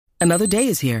Another day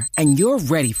is here, and you're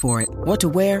ready for it. What to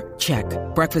wear? Check.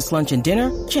 Breakfast, lunch, and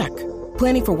dinner? Check.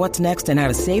 Planning for what's next and how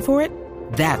to save for it?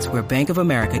 That's where Bank of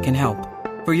America can help.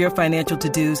 For your financial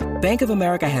to-dos, Bank of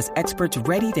America has experts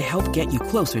ready to help get you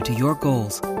closer to your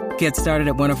goals. Get started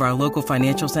at one of our local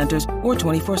financial centers or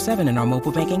 24/7 in our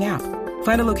mobile banking app.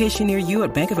 Find a location near you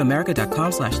at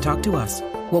bankofamerica.com/talktous.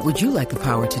 What would you like the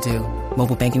power to do?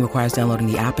 Mobile banking requires downloading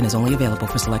the app and is only available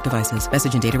for select devices.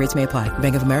 Message and data rates may apply.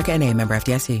 Bank of America N.A., member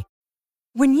FDIC.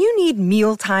 When you need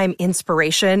mealtime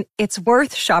inspiration, it's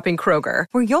worth shopping Kroger,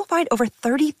 where you'll find over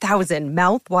 30,000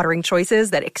 mouth-watering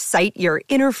choices that excite your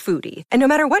inner foodie. And no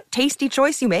matter what tasty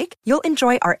choice you make, you'll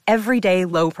enjoy our everyday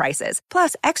low prices,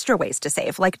 plus extra ways to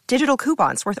save, like digital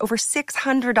coupons worth over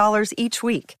 $600 each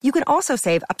week. You can also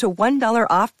save up to $1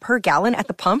 off per gallon at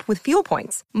the pump with fuel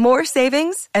points. More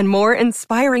savings and more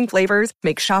inspiring flavors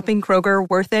make shopping Kroger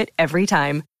worth it every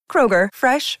time. Kroger,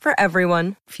 fresh for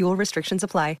everyone. Fuel restrictions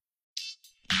apply.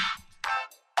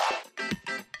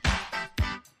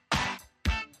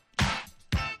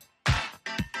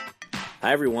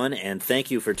 Hi, everyone, and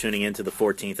thank you for tuning in to the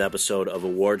 14th episode of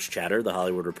Awards Chatter, the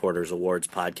Hollywood Reporter's awards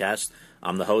podcast.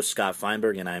 I'm the host, Scott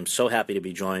Feinberg, and I am so happy to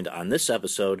be joined on this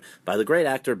episode by the great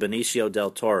actor Benicio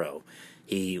del Toro.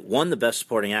 He won the Best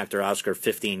Supporting Actor Oscar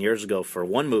 15 years ago for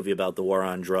one movie about the war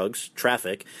on drugs,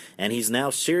 Traffic, and he's now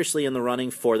seriously in the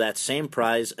running for that same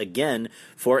prize again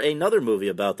for another movie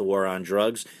about the war on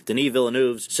drugs, Denis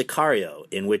Villeneuve's Sicario,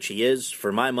 in which he is,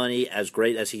 for my money, as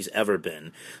great as he's ever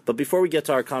been. But before we get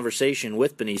to our conversation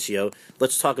with Benicio,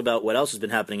 let's talk about what else has been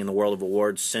happening in the world of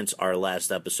awards since our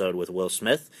last episode with Will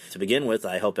Smith. To begin with,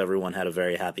 I hope everyone had a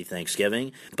very happy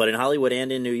Thanksgiving. But in Hollywood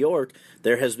and in New York,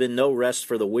 there has been no rest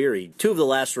for the weary. Two of the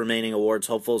last remaining awards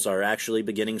hopefuls are actually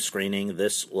beginning screening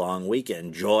this long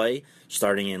weekend. Joy,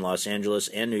 starting in Los Angeles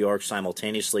and New York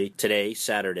simultaneously today,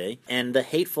 Saturday, and The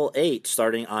Hateful Eight,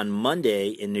 starting on Monday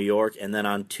in New York and then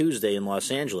on Tuesday in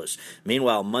Los Angeles.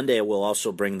 Meanwhile, Monday will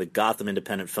also bring the Gotham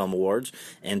Independent Film Awards,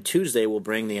 and Tuesday will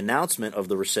bring the announcement of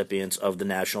the recipients of the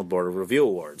National Board of Review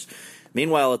Awards.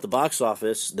 Meanwhile, at the box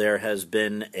office, there has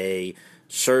been a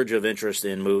surge of interest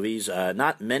in movies.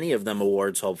 Not many of them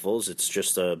awards hopefuls. It's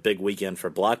just a big weekend for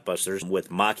blockbusters, with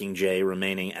Mockingjay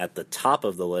remaining at the top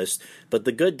of the list. But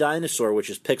The Good Dinosaur, which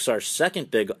is Pixar's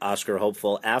second big Oscar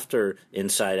hopeful after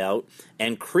Inside Out,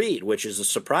 and Creed, which is a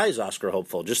surprise Oscar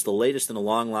hopeful, just the latest in a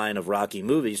long line of Rocky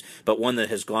movies, but one that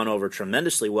has gone over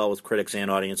tremendously well with critics and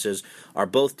audiences, are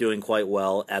both doing quite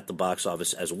well at the box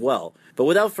office as well. But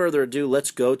without further ado,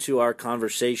 let's go to our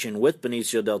conversation with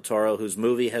Benicio del Toro, whose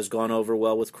movie has gone over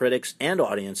well with critics and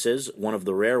audiences, one of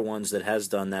the rare ones that has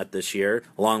done that this year,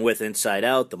 along with Inside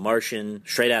Out, The Martian,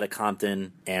 Straight Outta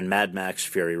Compton, and Mad Max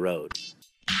Fury Road.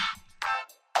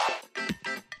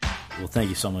 Well, thank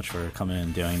you so much for coming in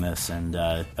and doing this, and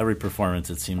every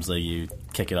performance it seems like you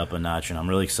kick it up a notch, and I'm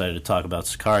really excited to talk about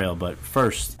Sicario. But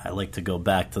first, I'd like to go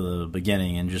back to the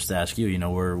beginning and just ask you,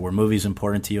 were movies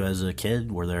important to you as a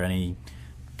kid? Were there any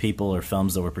people or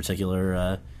films that were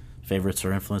particular favorites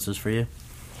or influences for you?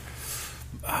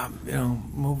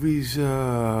 Movies,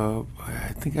 I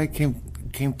think I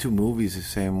came to movies the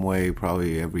same way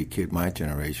probably every kid my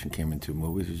generation came into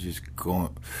movies. It was just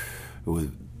going,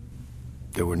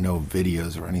 there were no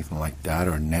videos or anything like that,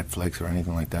 or Netflix or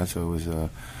anything like that, so it was,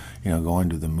 going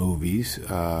to the movies.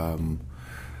 I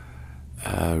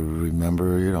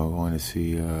remember, going to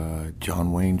see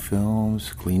John Wayne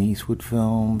films, Clint Eastwood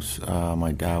films.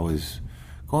 My dad was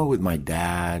going with my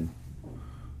dad,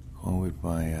 going with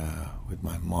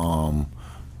my mom.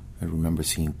 I remember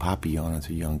seeing Papillon as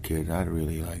a young kid. I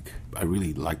really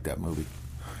liked that movie,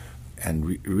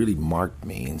 and it really marked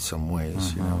me in some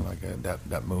ways. Mm-hmm.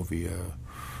 That movie,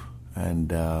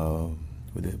 and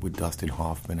with Dustin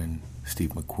Hoffman and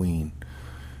Steve McQueen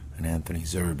and Anthony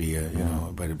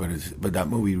Zerbe. But that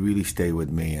movie really stayed with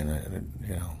me,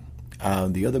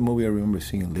 and the other movie I remember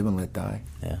seeing, Live and Let Die.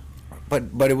 Yeah.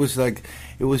 But it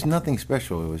was nothing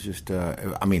special. It was just,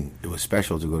 it was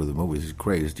special to go to the movies. It's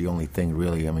great. It's the only thing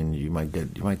really. You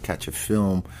might catch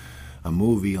a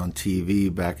movie on TV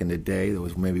back in the day. There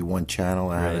was maybe one channel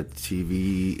that had a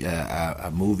TV, a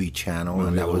movie channel,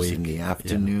 and that was in the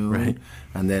afternoon, right.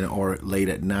 And then or late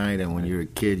at night. And when you're a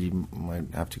kid, you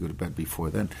might have to go to bed before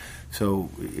then. So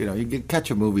you could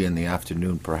catch a movie in the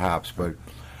afternoon, perhaps. But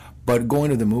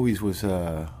going to the movies was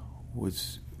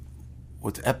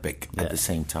epic at the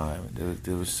same time.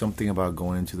 There was something about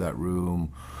going into that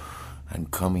room and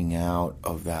coming out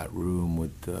of that room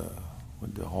with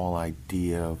the whole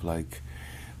idea of like,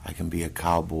 I can be a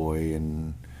cowboy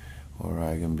and or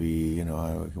I can be, I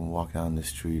can walk down the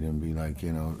street and be like,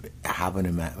 have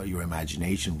your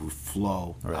imagination will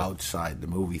flow outside the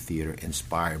movie theater,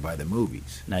 inspired by the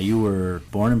movies. Now, you were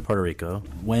born in Puerto Rico.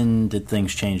 When did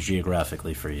things change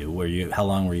geographically for you? How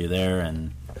long were you there?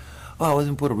 And well, I was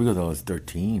in Puerto Rico till I was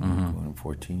 13,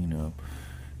 14,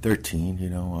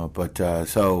 13, but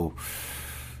so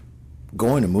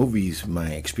going to movies, my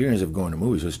experience of going to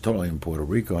movies was totally in Puerto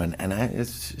Rico, and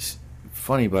it's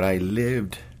funny, but I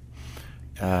lived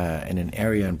in an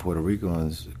area in Puerto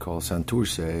Rico called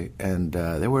Santurce, and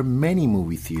there were many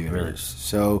movie theaters. Really?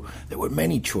 So there were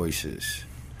many choices.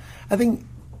 I think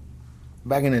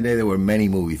back in the day there were many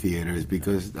movie theaters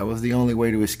because that was the only way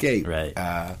to escape. Right.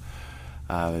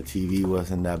 The TV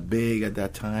wasn't that big at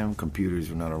that time. Computers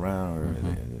were not around, or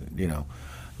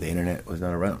the internet was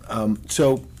not around.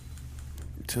 So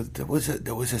there was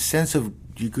a sense of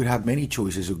you could have many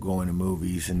choices of going to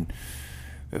movies, and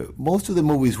most of the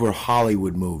movies were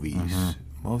Hollywood movies.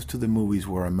 Most of the movies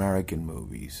were American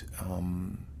movies.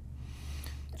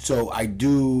 So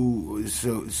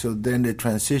then the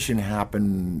transition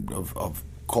happened of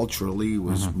culturally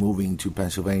was moving to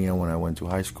Pennsylvania when I went to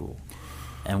high school.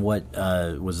 And what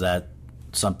was that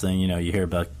something, you hear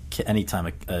about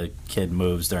anytime a kid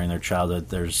moves during their childhood,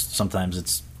 sometimes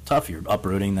it's tough. You're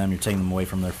uprooting them, you're taking them away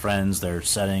from their friends, their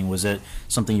setting. Was it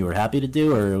something you were happy to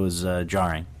do, or it was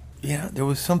jarring? Yeah, there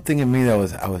was something in me that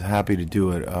I was happy to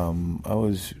do it. I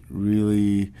was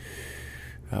really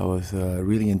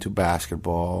into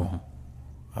basketball.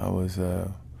 I was at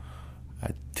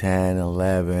 10,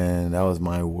 11. That was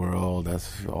my world.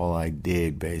 That's all I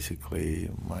did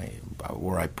basically.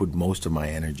 Where I put most of my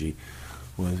energy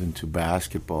was into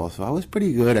basketball. So I was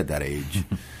pretty good at that age.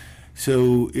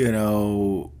 So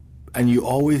and you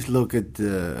always look at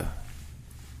the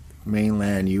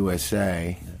mainland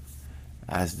USA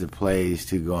as the place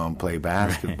to go and play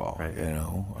basketball, right.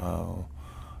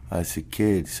 As a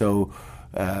kid. So,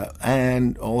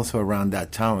 and also around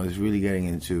that time, I was really getting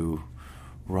into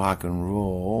rock and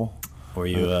roll. Were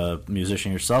you a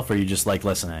musician yourself, or you just like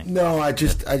listening? No, I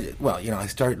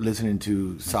started listening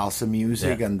to salsa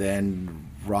music, and then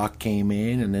rock came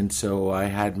in, and then so I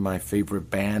had my favorite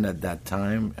band at that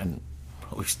time, and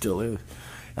probably still is,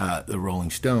 the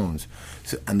Rolling Stones.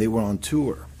 So, and they were on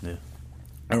tour. Yeah.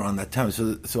 Around that time,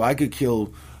 so I could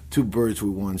kill two birds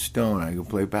with one stone. I could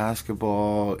play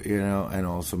basketball, and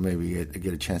also maybe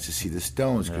get a chance to see the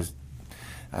Stones because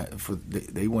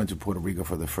they went to Puerto Rico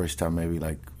for the first time maybe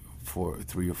like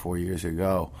 3 or 4 years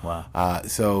ago. Wow.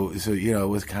 So it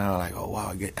was kind of like, oh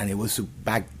wow, and it was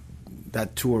back.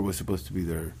 That tour was supposed to be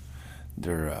their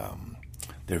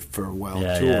farewell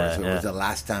tour. So it was the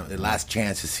last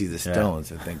chance to see the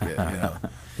Stones. I think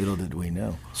little did we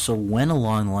know. So when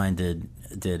along the line did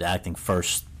acting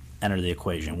first enter the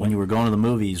equation? When you were going to the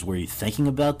movies, were you thinking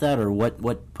about that, or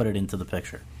what put it into the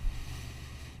picture?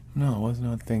 No, I was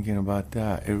not thinking about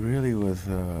that. It really was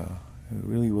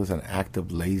an act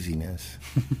of laziness.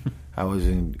 I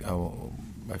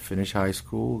finished high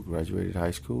school, graduated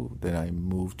high school, then I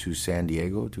moved to San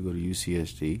Diego to go to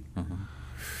UCSD.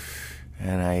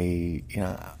 And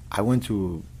I went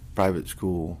to a private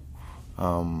school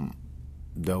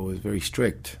that was very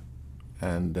strict,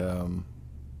 and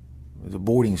it was a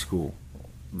boarding school.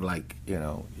 Like, you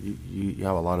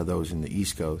have a lot of those in the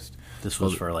East Coast. This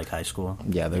was for like high school?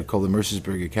 Yeah, they're called the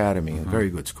Mercersburg Academy. A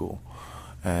very good school.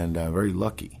 And very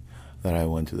lucky that I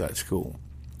went to that school.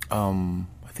 I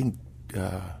think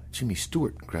Jimmy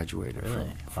Stewart graduated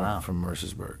from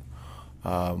Mercersburg.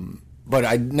 But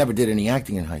I never did any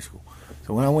acting in high school.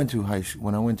 So when I went to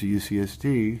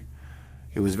UCSD,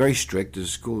 it was very strict. The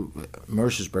school,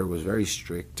 Mercersburg, was very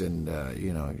strict, and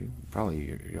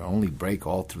probably your only break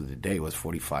all through the day was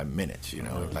 45 minutes.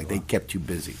 They kept you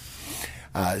busy.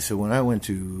 So when I went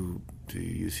to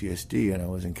UCSD and I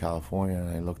was in California and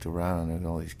I looked around and there was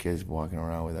all these kids walking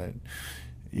around with that,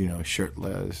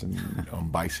 shirtless and on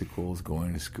bicycles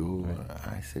going to school.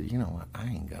 Right. I said, you know what, I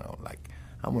ain't gonna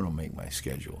I'm going to make my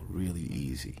schedule really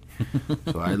easy.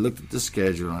 So I looked at the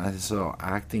schedule and I saw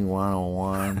acting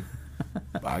 101.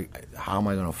 How am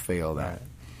I going to fail that?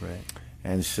 Right.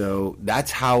 And so that's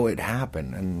how it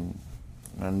happened.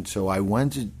 And so I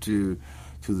went to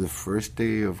the first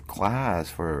day of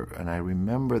class and I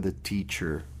remember the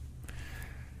teacher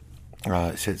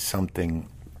said something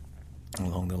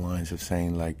along the lines of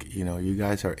saying, you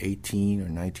guys are 18 or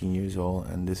 19 years old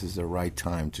and this is the right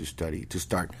time to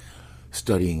start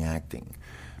studying acting.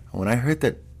 And when I heard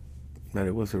that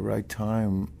it was the right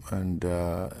time and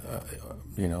at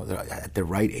the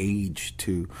right age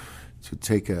to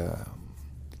take to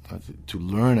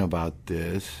learn about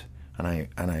this, and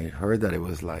I heard that it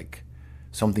was like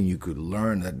something you could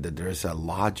learn, that there's a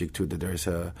logic to it,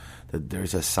 that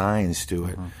there's a science to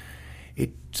it.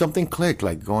 Something clicked,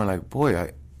 like going like,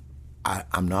 boy,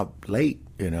 I'm not late,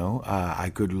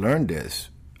 I could learn this,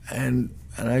 and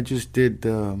I just did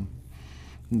the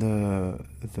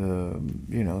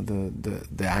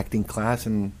acting class,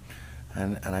 and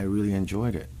I really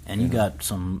enjoyed it. And you got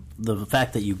the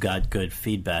fact that you got good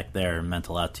feedback there meant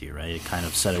a lot to you, right? It kind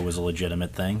of said it was a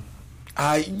legitimate thing.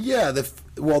 Yeah.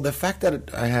 The fact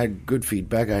that I had good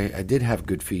feedback, I did have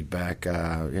good feedback.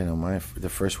 The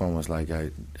first one was like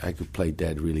I could play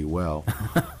dead really well,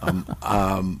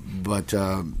 but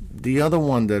the other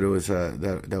one that was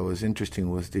that was interesting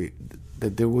was that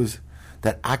there was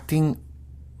that acting.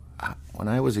 When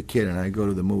I was a kid and I go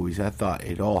to the movies, I thought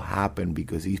it all happened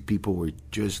because these people were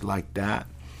just like that.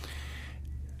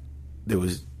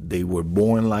 They were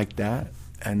born like that.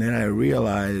 And then I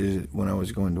realized when I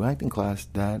was going to acting class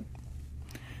that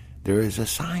there is a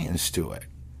science to it,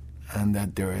 and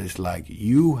that there is like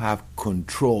you have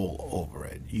control over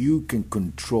it. You can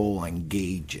control and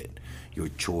gauge it, your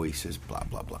choices, blah,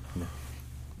 blah, blah. Yeah.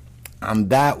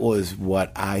 And that was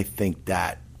what I think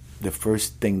that the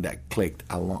first thing that clicked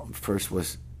first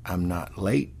was I'm not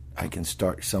late. I can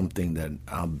start something that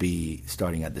I'll be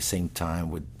starting at the same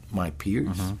time with my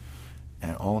peers.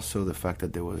 And also the fact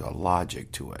that there was a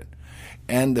logic to it,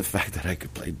 and the fact that I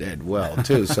could play dead well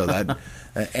too. So that,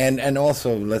 and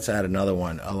also let's add another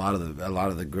one. A lot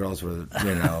of the girls were,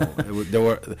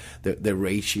 the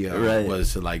ratio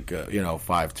was like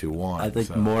 5-1. I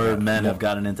think more men have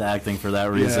gotten into acting for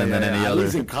that reason than any other. At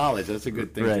least in college, that's a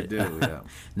good thing to do. Yeah.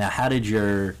 Now, how did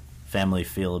your family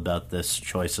feel about this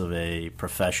choice of a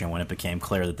profession when it became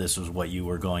clear that this was what you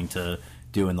were going to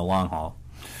do in the long haul?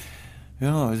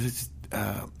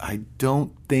 I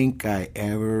don't think I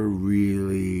ever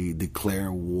really declare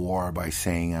war by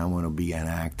saying I'm going to be an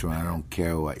actor. I don't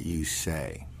care what you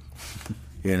say.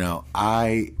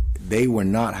 They were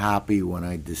not happy when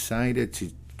I decided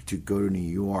to go to New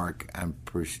York and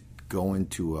go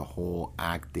into a whole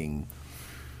acting.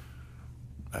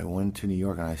 I went to New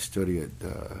York and I studied at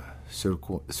the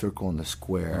Circle in the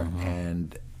Square,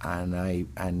 and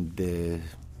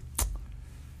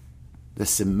the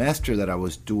semester that I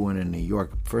was doing in New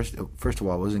York, first of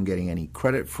all, I wasn't getting any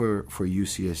credit for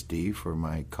UCSD for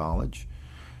my college,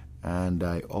 and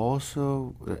I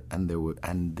also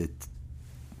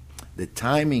the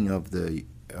timing of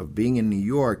being in New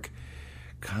York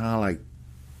kind of like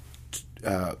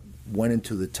went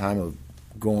into the time of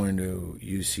going to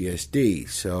UCSD,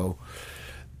 so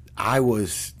I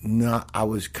was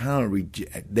kind of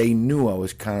they knew I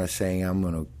was kind of saying I'm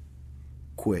going to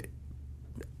quit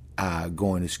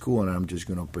going to school and I'm just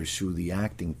going to pursue the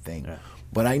acting thing. Yeah.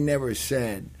 But I never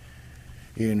said,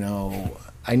 let's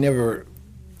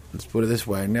put it this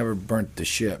way, I never burnt the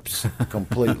ships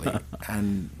completely.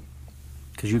 And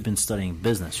because you've been studying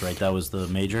business, right? That was the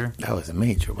major? That was the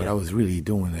major, but I was really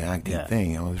doing the acting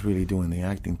thing. I was really doing the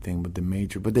acting thing, but the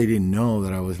major. But they didn't know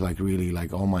that I was like really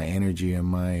like all my energy and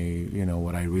my,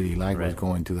 what I really liked was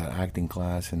going to that acting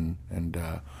class and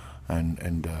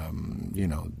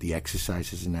the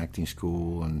exercises in acting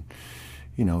school and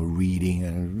reading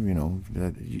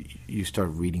and you start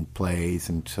reading plays,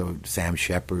 and so Sam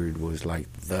Shepard was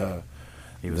like the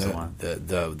one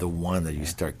that you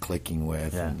start clicking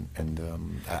with and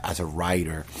as a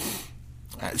writer.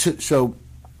 So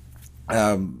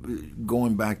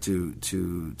going back to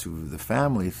the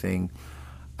family thing,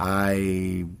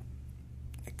 I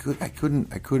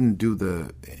couldn't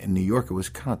do in New York. It was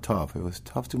kind of tough. It was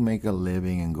tough to make a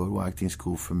living and go to acting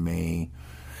school for me.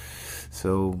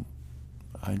 So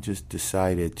I just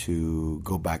decided to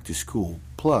go back to school.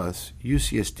 Plus,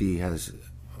 UCSD has,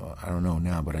 I don't know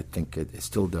now, but I think it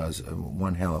still does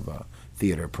one hell of a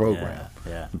theater program.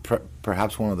 Yeah.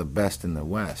 Perhaps one of the best in the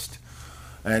West.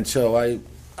 And so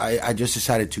I just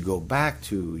decided to go back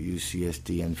to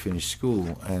UCSD and finish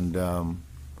school. And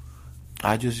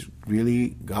I just really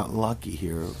got lucky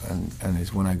here, and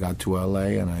it's when I got to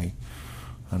LA and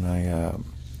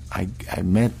I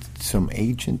met some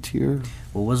agent here.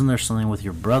 Well, wasn't there something with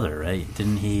your brother, right?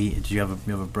 Did you have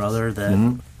a brother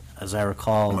that, as I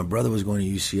recall, my brother was going to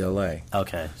UCLA.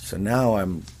 Okay. So now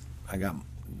I got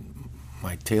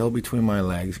my tail between my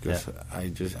legs because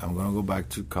I'm going to go back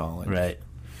to college. Right.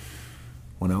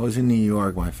 When I was in New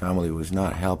York, my family was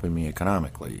not helping me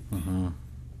economically, and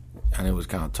it was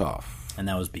kind of tough. And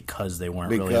that was because they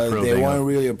weren't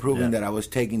really approving that I was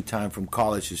taking time from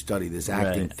college to study this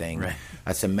acting thing,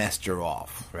 a semester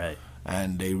off. Right.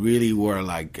 And they really were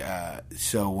like,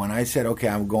 so when I said, okay,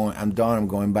 I'm done, I'm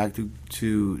going back to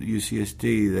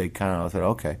UCSD, they kind of said,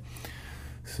 okay.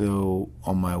 So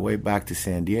on my way back to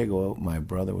San Diego, my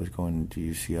brother was going to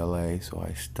UCLA, so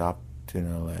I stopped in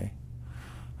LA.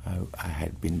 I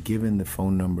had been given the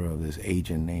phone number of this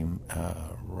agent named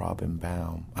Miriam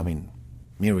Baum.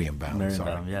 Miriam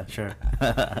sorry. Baum, yeah, sure.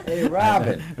 Hey,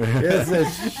 Robin, here's a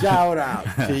shout out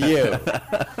to you.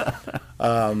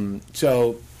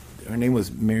 So her name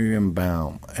was Miriam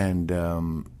Baum, and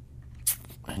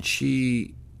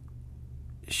she.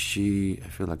 I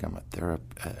feel like I'm a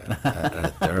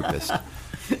therapist.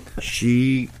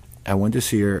 I went to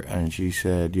see her, and she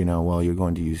said, well, you're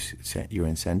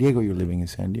in San Diego, you're living in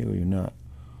San Diego, you're not,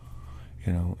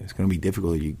 it's going to be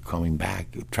difficult you coming back,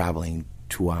 traveling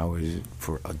 2 hours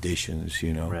for auditions,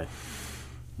 Right.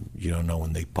 You don't know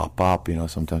when they pop up,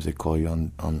 sometimes they call you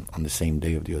on the same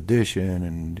day of the audition,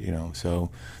 and,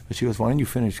 but she goes, why don't you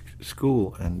finish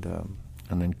school and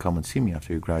then come and see me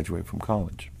after you graduate from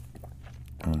college?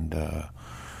 And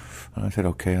I said,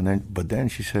 okay. But then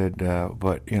she said,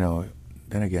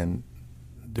 then again,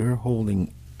 they're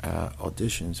holding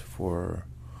auditions for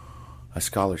a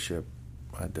scholarship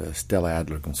at the Stella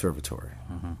Adler Conservatory.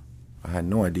 Mm-hmm. I had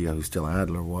no idea who Stella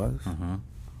Adler was. Mm-hmm.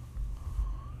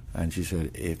 And she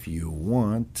said, if you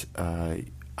want,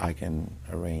 I can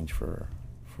arrange for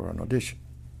an audition.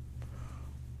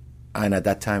 And at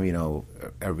that time,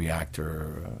 every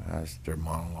actor has their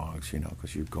monologues,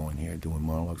 because you go in here doing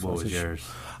monologues. What was yours?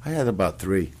 I had about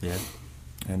 3. Yeah.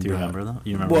 And, do you remember them?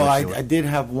 You remember? Well, I did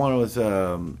have one.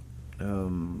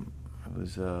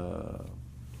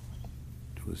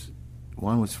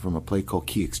 One was from a play called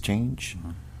Key Exchange.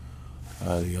 Mm-hmm.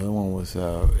 The other one was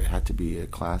it had to be a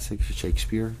classic,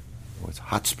 Shakespeare. It was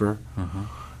Hotspur,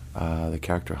 the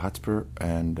character Hotspur,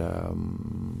 and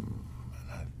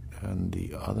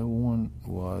the other one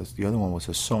was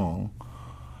a song.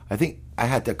 I think I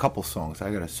had a couple songs.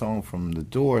 I got a song from the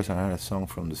Doors and I had a song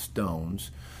from the Stones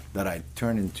that I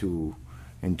turned into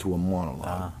a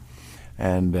monologue.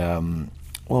 And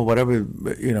whatever,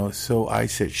 So I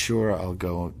said, sure, I'll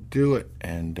go do it.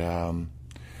 And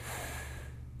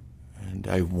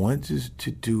I went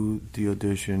to do the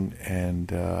audition,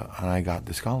 and I got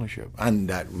the scholarship, and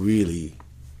that really.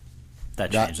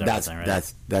 That changed everything,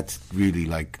 right? That's really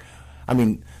like,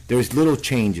 there's little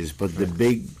changes, but the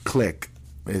big click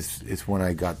is when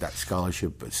I got that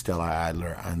scholarship at Stella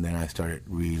Adler, and then I started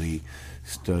really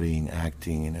studying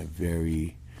acting in a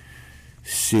very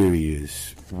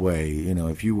serious way.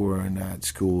 If you were in that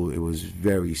school, it was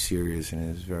very serious and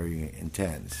it was very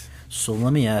intense. So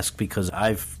let me ask, because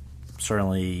I've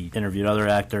certainly interviewed other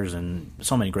actors, and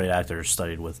so many great actors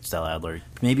studied with Stella Adler.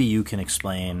 Maybe you can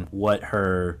explain what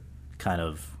her kind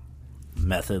of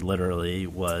method literally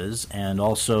was, and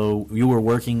also you were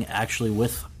working actually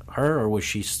with her, or was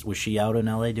she out in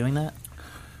LA doing that?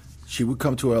 She would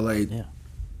come to LA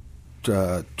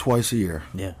twice a year.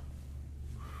 Yeah.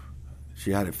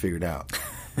 She had it figured out.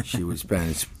 She would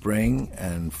spend spring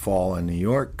and fall in New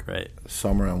York, right,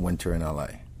 summer and winter in LA.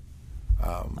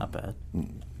 Not bad.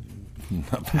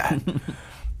 Not bad.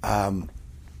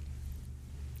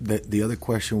 The other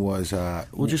question was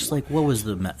just like, what was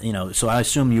the so I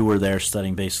assume you were there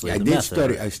studying basically the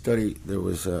method. I studied.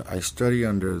 I studied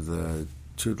under the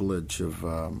tutelage of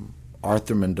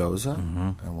Arthur Mendoza,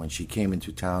 and when she came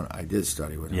into town, I did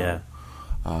study with her.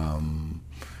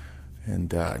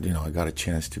 And I got a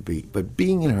chance to but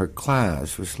being in her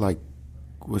class was like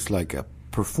a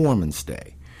performance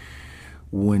day.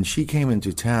 When she came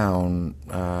into town,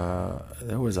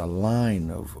 there was a line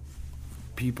of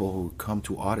people who come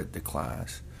to audit the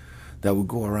class that would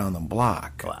go around the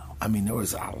block. Wow. There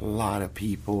was a lot of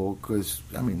people because,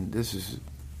 this is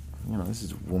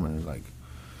a woman who's like,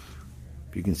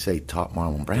 you can say top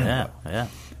Marlon Brando. Yeah.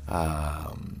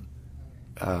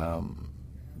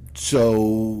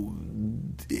 So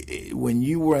when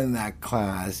you were in that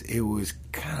class, it was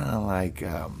kind of like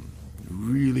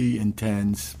really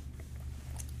intense,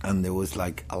 and there was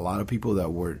like a lot of people that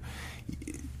were.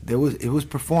 It was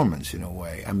performance in a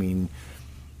way.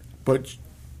 But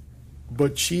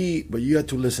you had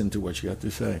to listen to what she had to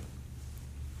say,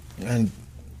 and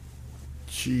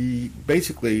she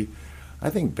basically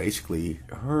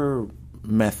her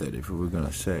method, if we were going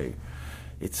to say,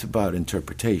 it's about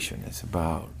interpretation. It's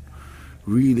about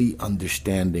really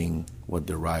understanding what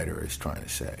the writer is trying to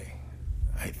say.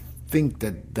 I think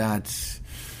that's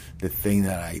the thing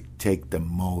that I take the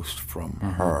most from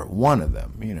her. One of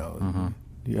them,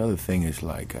 The other thing is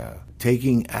like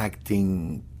taking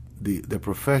acting, the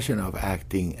profession of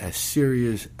acting, as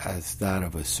serious as that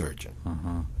of a surgeon.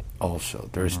 Also,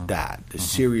 there's that, the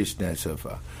seriousness of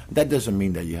that doesn't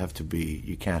mean that you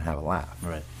can't have a laugh.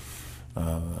 Right.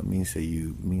 It means that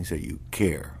you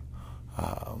care.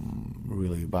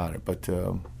 really about it.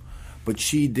 But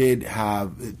she did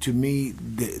have, to me,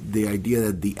 the idea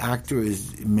that the actor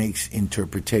makes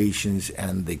interpretations,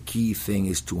 and the key thing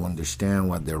is to understand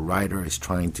what the writer is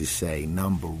trying to say,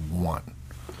 number one.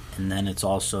 And then it's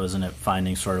also, isn't it,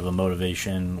 finding sort of a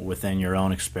motivation within your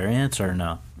own experience, or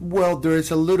no? Well, there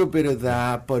is a little bit of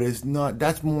that, but it's not.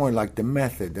 That's more like the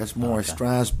method. That's more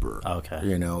Strasberg. Okay.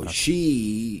 You know,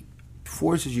 she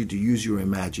forces you to use your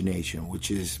imagination,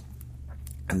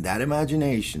 and that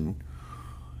imagination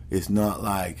is not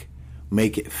like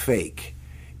make it fake,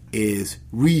 is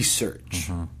research.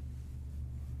 Mm-hmm.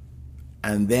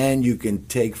 And then you can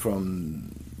take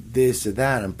from this to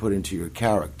that and put into your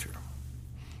character.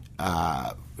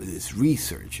 It's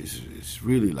research. It's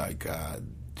really like,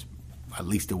 at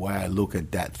least the way I look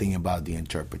at that thing about the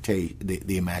interpretation,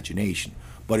 the imagination.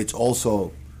 But it's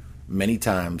also, many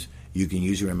times, you can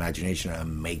use your imagination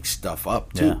and make stuff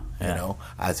up too, you know,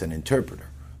 as an interpreter,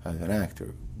 as an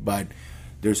actor. But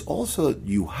there's also,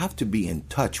 you have to be in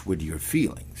touch with your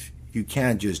feelings. You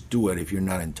can't just do it if you're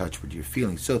not in touch with your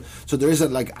feelings. So there is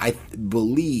I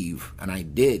believe, and I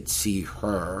did see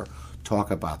her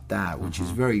talk about that, which is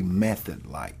very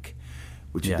method-like.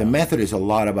 The method is a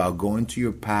lot about going to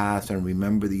your past and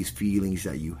remember these feelings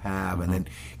that you have, and then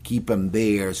keep them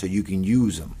there so you can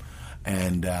use them.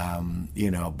 And you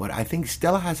know, but I think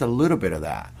Stella has a little bit of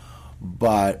that,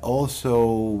 but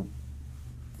also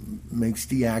makes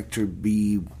the actor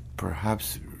be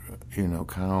perhaps, you know,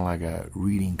 kind of like a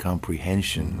reading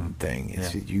comprehension thing.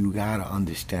 It's you got to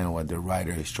understand what the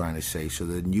writer is trying to say, so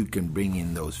that you can bring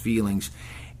in those feelings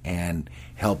and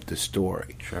help the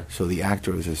story. Sure. So the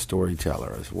actor is a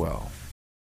storyteller as well.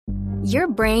 Your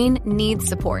brain needs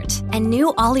support, and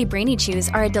new Ollie Brainy Chews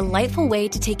are a delightful way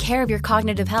to take care of your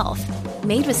cognitive health.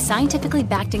 Made with scientifically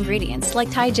backed ingredients like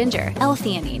Thai ginger,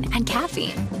 L-theanine, and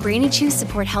caffeine, Brainy Chews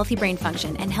support healthy brain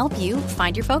function and help you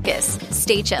find your focus,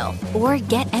 stay chill, or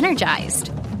get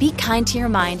energized. Be kind to your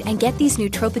mind and get these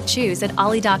nootropic chews at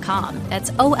ollie.com.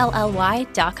 That's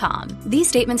OLLY.com. These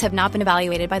statements have not been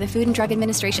evaluated by the Food and Drug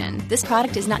Administration. This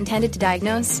product is not intended to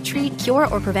diagnose, treat, cure,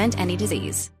 or prevent any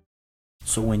disease.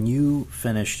 So when you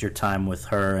finished your time with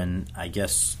her, and I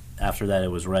guess after that it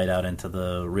was right out into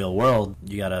the real world,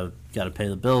 you gotta pay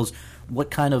the bills. What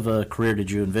kind of a career did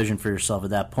you envision for yourself at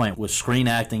that point? Was screen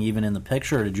acting even in the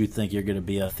picture, or did you think you're going to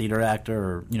be a theater actor,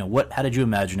 or how did you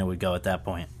imagine it would go at that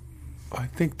point? I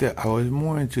think that I was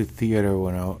more into theater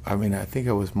when I think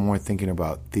I was more thinking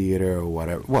about theater or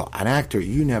whatever. Well, an actor,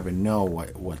 you never know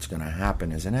what's going to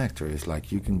happen as an actor. It's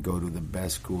like you can go to the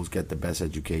best schools, get the best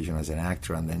education as an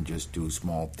actor, and then just do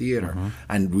small theater,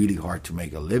 and really hard to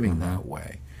make a living that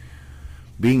way.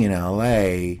 Being in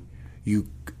L.A.,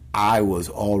 I was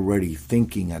already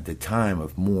thinking at the time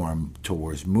of more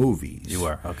towards movies. You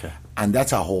were, okay. And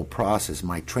that's a whole process.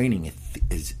 My training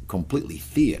is completely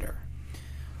theater.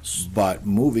 But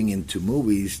moving into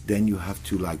movies, then you have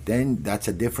to then that's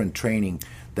a different training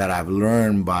that I've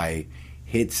learned by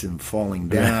hits and falling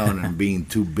down and being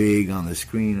too big on the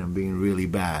screen and being really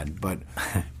bad. But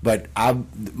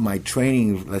my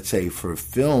training, let's say for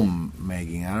film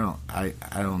making, I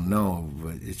don't know,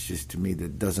 but it's just, to me,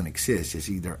 that doesn't exist. It's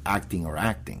either acting or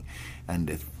acting,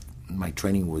 and my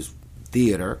training was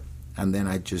theater, and then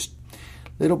I just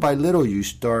little by little you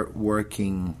start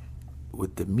working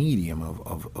with the medium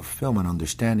of film and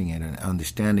understanding it, and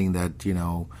understanding that,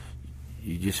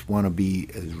 you just want to be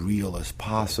as real as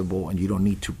possible, and you don't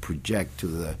need to project to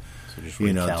the,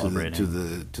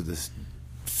 to the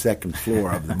second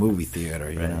floor of the movie theater,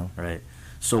 you know? Right.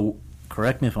 So,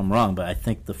 correct me if I'm wrong, but I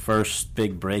think the first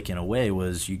big break in a way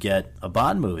was you get a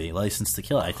Bond movie, License to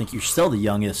Kill. I think you're still the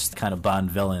youngest kind of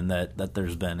Bond villain that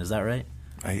there's been. Is that right?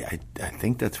 I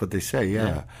think that's what they say.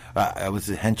 Yeah, I was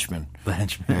a henchman. The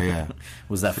henchman. Yeah.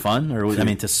 Was that fun, or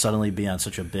to suddenly be on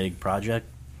such a big project?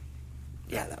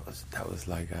 Yeah, that was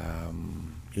like I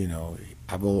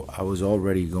was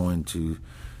already going to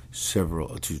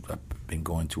I've been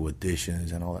going to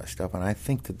auditions and all that stuff, and I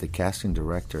think that the casting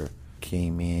director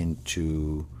came in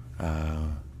to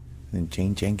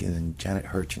Jane Jenkins and Janet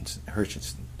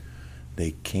Hutchinson.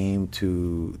 They came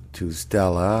to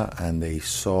Stella, and they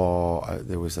saw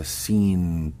there was a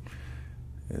scene.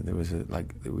 There was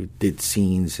we did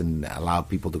scenes and allowed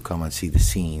people to come and see the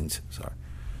scenes. Sorry,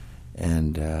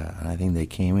 and I think they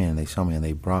came in, they saw me, and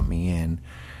they brought me in,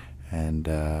 and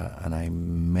I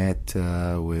met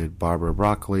with Barbara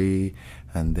Broccoli,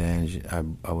 and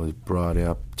then I was brought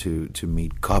up to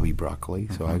meet Cubby Broccoli.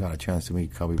 So I got a chance to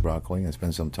meet Cubby Broccoli and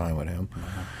spend some time with him.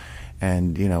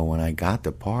 And when I got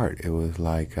the part, it was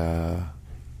like it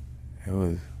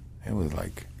was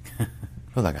like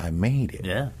I made it.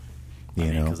 Yeah.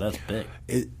 You know, because that's big.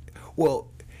 Well,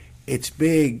 it's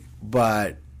big,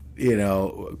 but you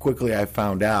know, quickly I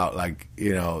found out, like,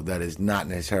 you know, that is not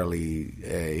necessarily,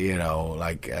 you know,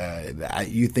 like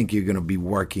you think you're going to be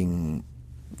working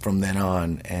from then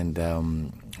on, and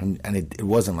it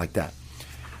wasn't like that.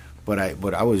 But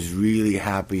I was really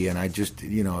happy, and I just,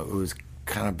 you know, it was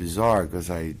kind of bizarre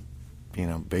because I, you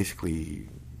know, basically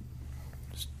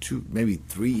maybe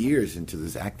 3 years into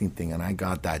this acting thing, and I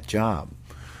got that job.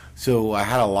 So I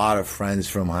had a lot of friends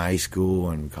from high school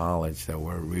and college that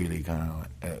were really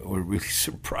were really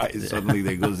surprised. Suddenly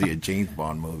they go see a James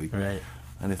Bond movie, right?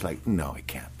 And it's like, no, it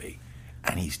can't be.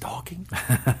 And he's talking,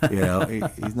 you know,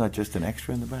 he's not just an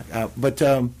extra in the back. But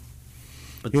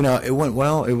you know, it went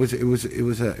well. It was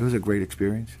a great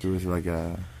experience. It was like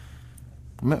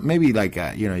maybe like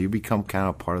you know, you become kind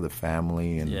of part of the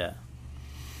family, and yeah.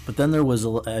 But then there was,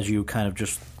 as you kind of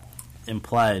just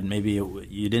implied, maybe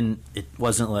it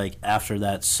wasn't like after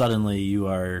that suddenly you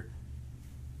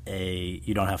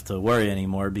don't have to worry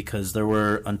anymore, because there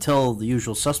were, until The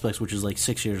Usual Suspects, which is like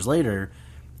 6 years later,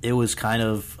 it was kind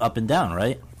of up and down,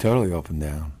 right? Totally up and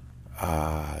down.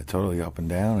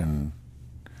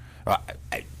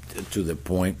 And to the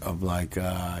point of like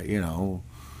you know,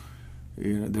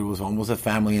 there was almost a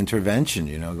family intervention,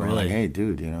 you know, going really? Like, hey,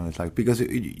 dude, you know, it's like, because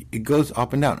it goes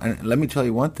up and down. And let me tell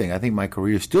you one thing, I think my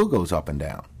career still goes up and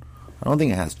down. I don't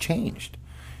think it has changed.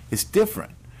 It's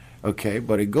different, okay,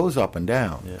 but it goes up and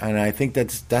down. Yeah. And I think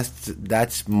that's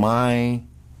the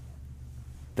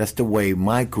way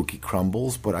my cookie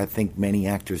crumbles, but I think many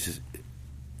actors,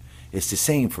 it's the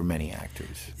same for many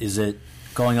actors. Is it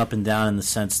going up and down in the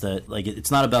sense that, like, it's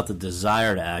not about the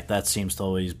desire to act, that seems to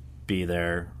always be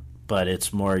there, but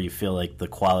it's more you feel like the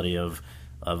quality of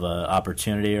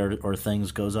opportunity or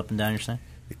things goes up and down, you're saying?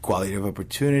 The quality of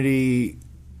opportunity,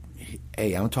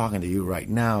 hey, I'm talking to you right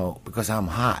now because I'm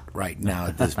hot right now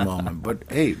at this moment. But,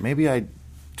 hey, maybe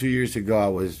 2 years ago I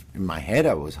was, in my head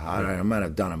I was hot. I might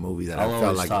have done a movie that I'll I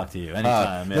felt like... talk to you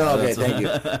anytime. No, okay, thank you.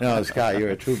 No, Scott, you're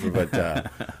a trooper. But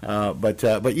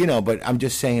you know, but I'm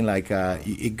just saying, like,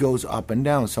 it goes up and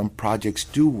down. Some projects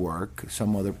do work.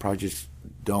 Some other projects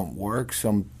don't work.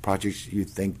 Some projects you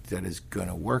think that is going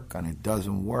to work and it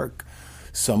doesn't work.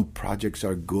 Some projects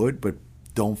are good but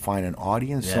don't find an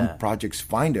audience. Yeah. Some projects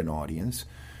find an audience.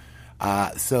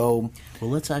 Well,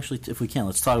 let's actually, if we can,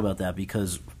 let's talk about that,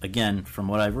 because again, from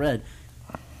what I've read,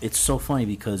 it's so funny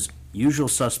because Usual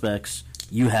Suspects,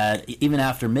 you had, even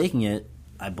after making it,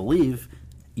 I believe,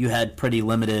 you had pretty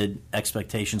limited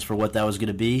expectations for what that was going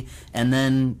to be. And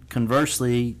then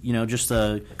conversely, you know, just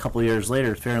a couple of years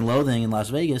later, Fear and Loathing in Las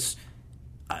Vegas,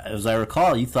 as I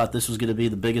recall, you thought this was going to be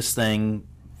the biggest thing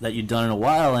that you'd done in a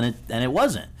while, and it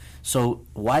wasn't. So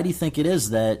why do you think it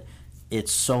is that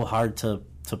it's so hard to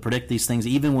predict these things,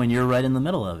 even when you're right in the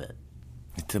middle of it?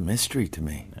 It's a mystery to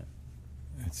me. Yeah.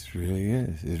 It really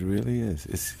is. It really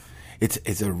is.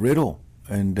 It's a riddle,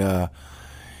 and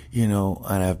you know,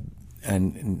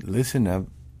 and listen,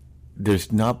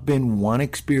 there's not been one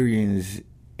experience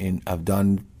I've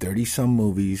done 30-some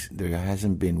movies. There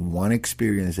hasn't been one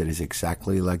experience that is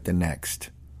exactly like the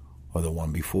next or the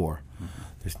one before. Mm-hmm.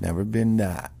 There's never been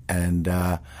that, and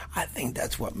I think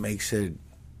that's what makes it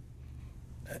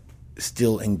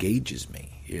still engages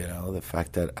me. You know, the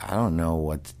fact that I don't know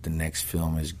what the next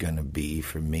film is going to be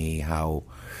for me. How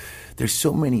there's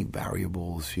so many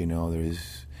variables. You know,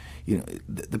 there's, you know,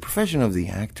 the profession of the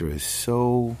actor is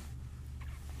so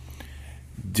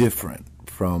different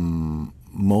from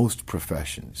most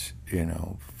professions. You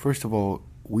know, first of all,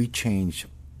 we change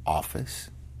office,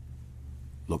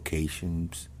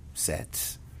 locations,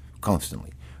 sets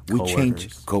constantly. We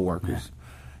change coworkers.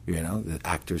 Yeah. You know, the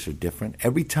actors are different.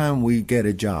 Every time we get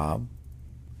a job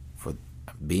for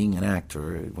being an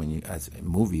actor, when you, as a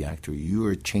movie actor, you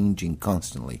are changing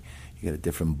constantly. You get a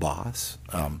different boss.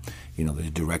 You know, the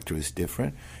director is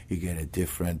different. You get a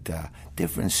different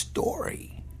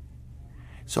story.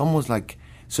 It's almost like,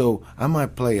 so I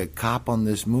might play a cop on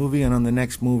this movie, and on the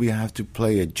next movie I have to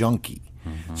play a junkie.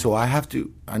 Mm-hmm. So I have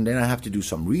to, and then I have to do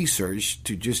some research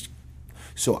to just,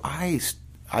 so I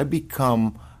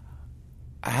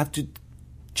have to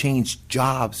change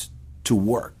jobs to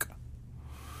work.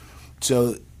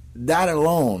 So that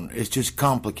alone is just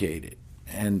complicated.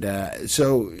 And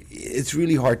so it's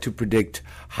really hard to predict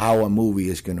how a movie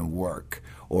is going to work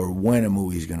or when a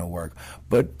movie is going to work.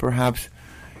 But perhaps,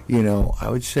 you know, I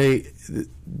would say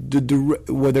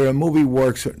whether a movie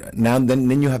works now,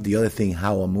 then you have the other thing,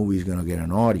 how a movie is going to get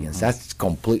an audience. Mm-hmm. That's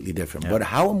completely different. Yeah. But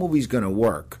how a movie is going to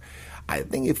work, I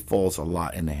think it falls a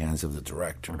lot in the hands of the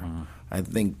director. Mm-hmm. I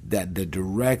think that the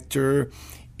director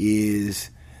is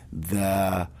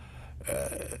the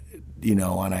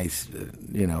and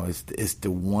it's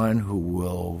the one who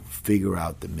will figure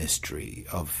out the mystery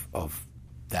of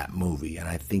that movie. And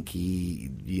I think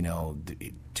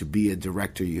to be a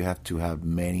director, you have to have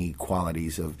many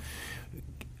qualities of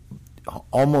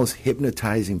almost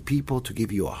hypnotizing people to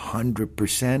give you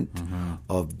 100%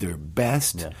 of their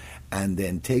best, and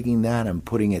then taking that and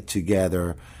putting it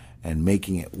together and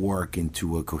making it work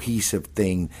into a cohesive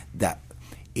thing that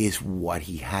is what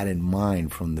he had in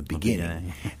mind from the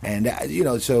beginning. And,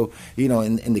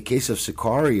 in the case of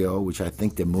Sicario, which I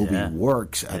think the movie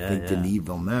works, I think Denis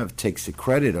Villeneuve takes the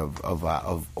credit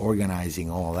of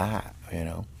organizing all that,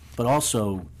 But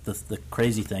also, the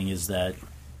crazy thing is that,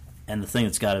 and the thing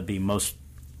that's got to be most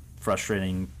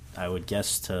frustrating, I would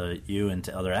guess, to you and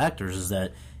to other actors, is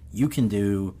that you can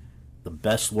do the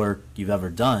best work you've ever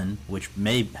done, which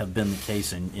may have been the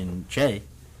case in Che,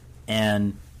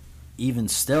 and even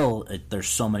still, there's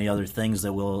so many other things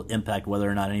that will impact whether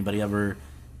or not anybody ever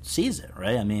sees it,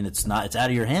 right? I mean, it's out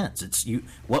of your hands. It's you.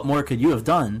 What more could you have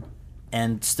done?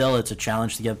 And still, it's a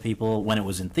challenge to get people, when it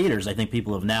was in theaters. I think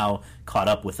people have now caught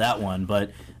up with that one,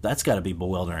 but that's got to be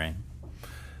bewildering.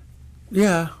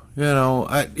 Yeah,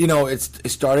 it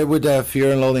started with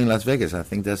Fear and Loathing in Las Vegas. I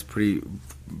think that's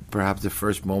perhaps the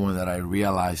first moment that I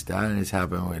realized that, and it's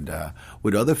happened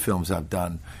with other films I've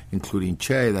done, including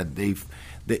Che, that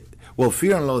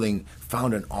Fear and Loathing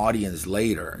found an audience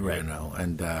later, right.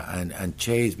 And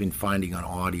Che has been finding an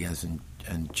audience,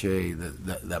 and Che,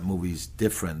 that movie's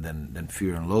different than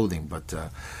Fear and Loathing, but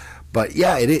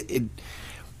yeah,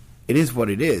 it is what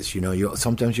it is.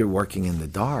 Sometimes you're working in the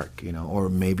dark, or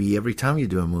maybe every time you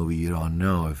do a movie, you don't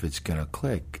know if it's gonna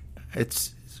click.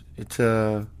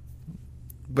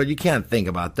 But you can't think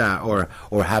about that or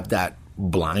have that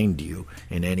blind you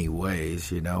in any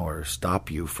ways, or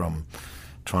stop you from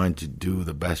trying to do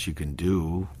the best you can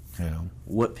do.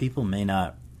 What people may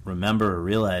not remember or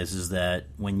realize is that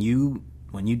when you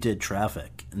did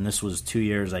Traffic, and this was 2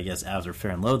 years, I guess, after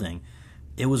Fear and Loathing,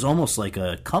 it was almost like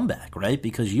a comeback, right?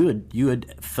 Because you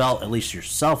had felt, at least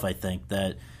yourself, I think,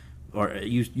 that, or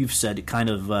you've said kind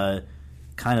of the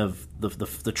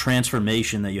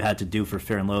transformation that you had to do for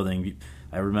Fear and Loathing.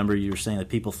 I remember you were saying that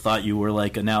people thought you were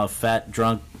now a fat,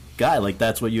 drunk guy, like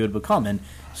that's what you had become. And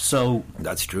so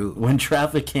that's true. When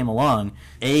Traffic came along,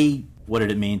 A, what did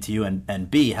it mean to you?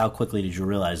 And B, how quickly did you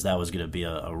realize that was going to be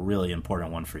a really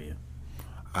important one for you?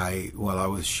 While I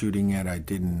was shooting it, I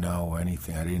didn't know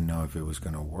anything. I didn't know if it was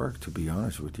going to work, to be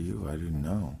honest with you. I didn't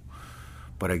know.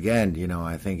 But again,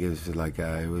 I think it was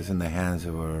it was in the hands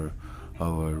of a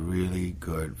really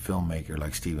good filmmaker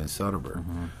like Steven Soderbergh,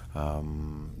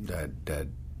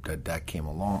 that came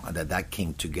along, that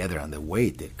came together, and the way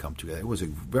it did come together. It was a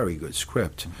very good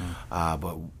script, but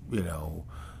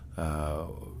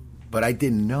I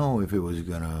didn't know if it was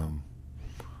gonna,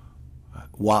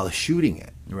 while shooting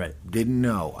it. Right. Didn't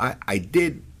know. I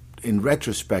did, in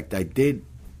retrospect, I did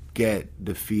get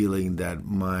the feeling that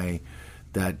my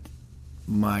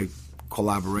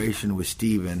collaboration with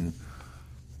Steven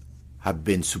have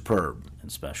been superb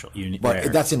and special.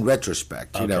 But that's in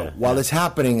retrospect, While it's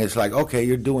happening, it's like, okay,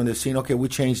 you're doing this scene. Okay, we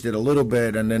changed it a little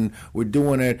bit, and then we're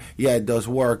doing it. Yeah, it does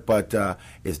work, but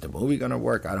is the movie gonna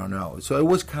work? I don't know. So it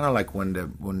was kind of like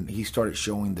when he started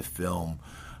showing the film,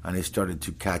 and it started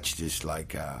to catch this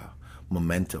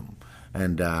momentum,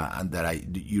 and that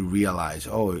you realize,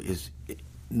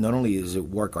 not only does it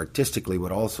work artistically,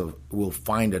 but also will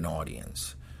find an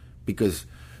audience, because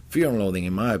Fear and Loathing,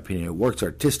 in my opinion, it works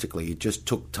artistically. It just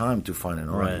took time to find an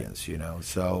audience,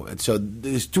 So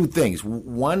there's two things.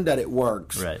 One, that it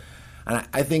works. Right. And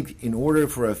I think in order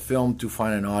for a film to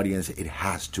find an audience, it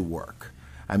has to work.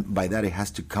 And by that, it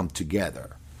has to come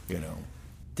together,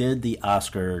 Did the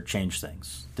Oscar change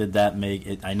things? Did that make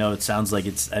it? I know it sounds like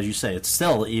it's, as you say, it's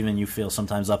still, even you feel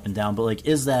sometimes up and down, but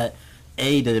is that,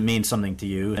 A, did it mean something to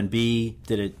you? And B,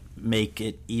 did it make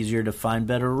it easier to find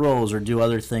better roles or do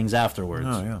other things afterwards?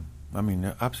 Oh, yeah. I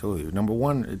mean, absolutely. Number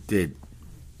one, it did.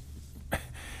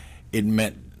 It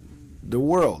meant the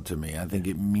world to me. I think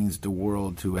it means the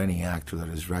world to any actor that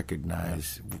is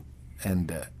recognized,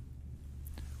 and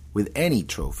with any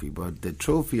trophy. But the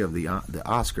trophy of the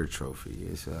Oscar trophy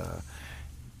is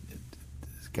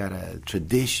it's got a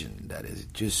tradition that is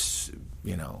just,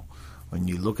 when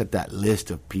you look at that list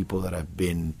of people that have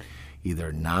been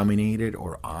either nominated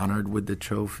or honored with the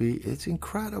trophy, it's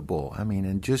incredible. I mean,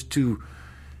 and just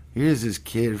here's this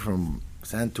kid from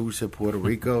Santurce, Puerto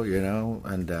Rico,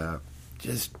 and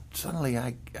just suddenly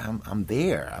I'm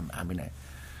there.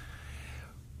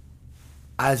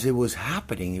 as it was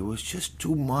happening, it was just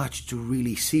too much to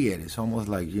really see it. It's almost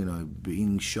like,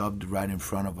 being shoved right in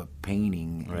front of a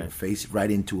painting, right. Face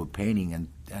right into a painting,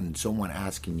 and someone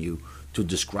asking you to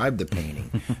describe the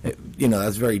painting.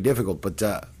 That's very difficult.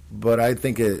 But I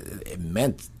think it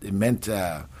meant,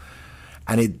 the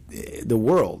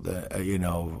world,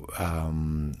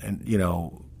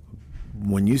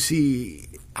 when you see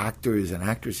actors and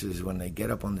actresses when they get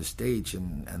up on the stage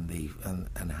and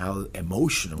how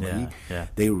emotionally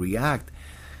they react,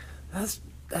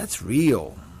 that's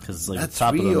real. Because it's like that's the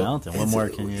top real. of the mountain. What more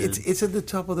can you? It's at the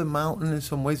top of the mountain in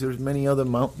some ways. There's many other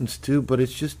mountains too, but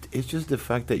it's just the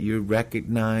fact that you're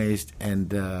recognized,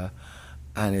 and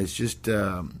it's just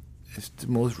it's the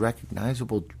most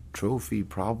recognizable trophy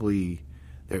probably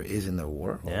there is in the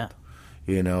world. Yeah.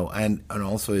 And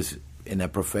also is in a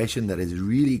profession that is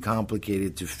really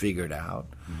complicated to figure it out,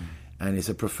 and it's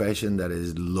a profession that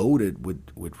is loaded with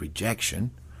rejection.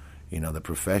 The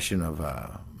profession of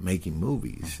making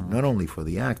movies, not only for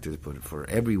the actors but for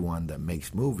everyone that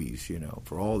makes movies.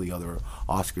 For all the other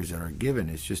Oscars that are given,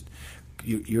 it's just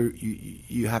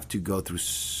you have to go through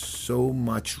so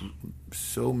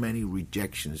many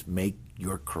rejections, make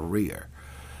your career,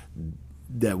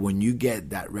 that when you get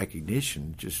that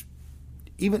recognition, just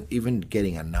even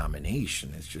getting a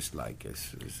nomination, it's just like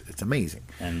it's amazing.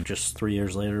 And just 3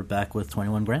 years later, back with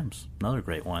 21 Grams, another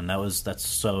great one.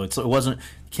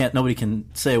 Nobody can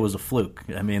say it was a fluke.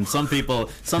 I mean, some people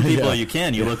you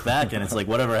can. You look back and it's like,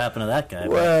 whatever happened to that guy?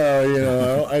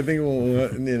 Well, I think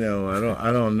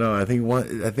I don't know. I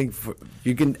think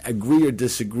you can agree or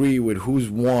disagree with who's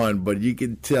won, but you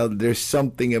can tell there's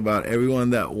something about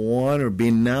everyone that won or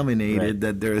being nominated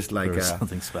that there's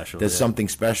something special. There's something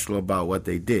special about what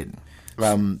they did.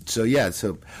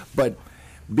 But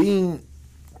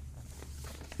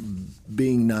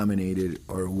being nominated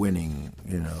or winning,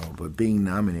 but being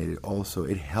nominated also,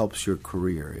 it helps your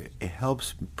career. It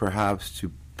helps perhaps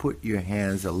to put your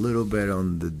hands a little bit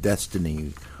on the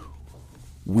destiny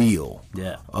wheel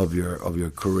of your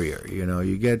career.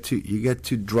 You get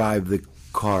to drive the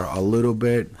car a little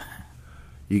bit.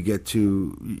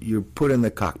 You're put in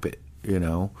the cockpit,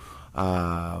 and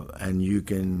you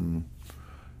can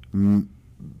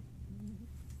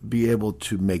be able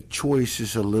to make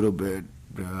choices a little bit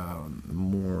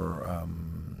more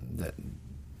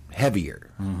heavier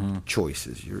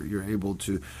choices. You're able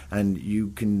to, and you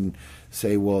can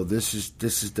say, well, this is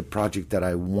the project that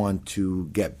I want to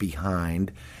get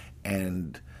behind,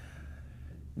 and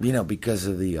because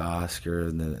of the Oscar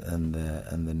and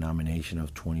the nomination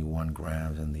of 21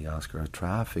 Grams and the Oscar of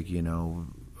Traffic,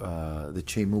 the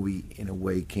Che movie in a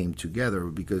way came together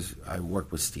because I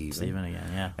worked with Steven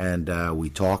again, yeah, and we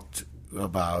talked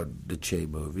about the Che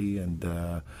movie, and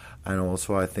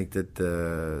also I think that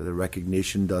the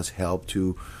recognition does help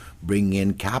to bring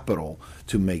in capital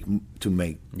to make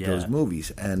those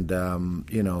movies, and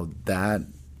the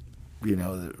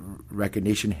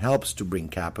recognition helps to bring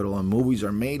capital, and movies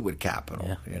are made with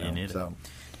capital.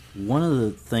 One of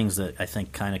the things that I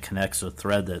think kind of connects a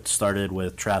thread that started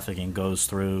with Traffic and goes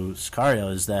through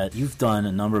Sicario is that you've done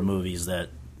a number of movies that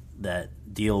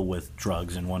deal with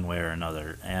drugs in one way or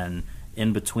another, and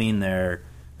in between there,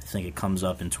 I think it comes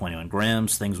up in 21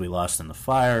 Grams, Things We Lost in the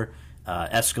Fire,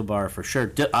 Escobar for sure.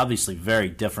 Obviously very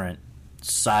different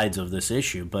sides of this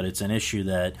issue, but it's an issue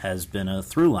that has been a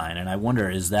through line, and I wonder,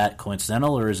 is that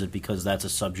coincidental, or is it because that's a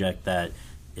subject that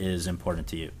is important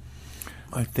to you?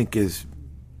 I think is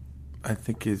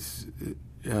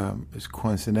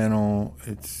coincidental.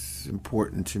 It's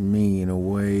important to me in a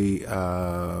way,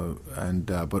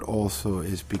 but also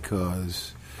is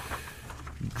because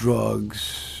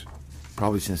drugs,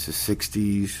 probably since the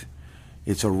 60s,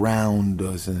 it's around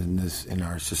us in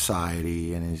our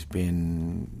society, and it's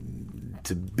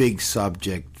a big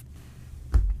subject,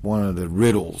 one of the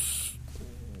riddles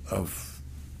of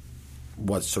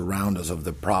what surround us, of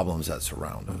the problems that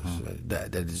surround us,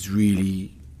 that is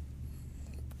really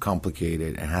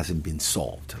complicated and hasn't been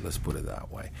solved, let's put it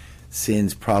that way,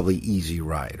 since probably Easy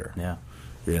Rider.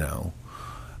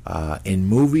 In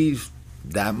movies,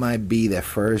 that might be the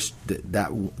first,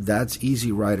 that's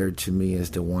Easy Rider to me is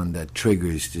the one that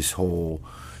triggers this whole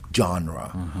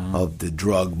genre of the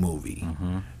drug movie.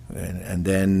 And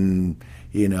then,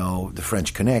 The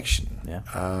French Connection,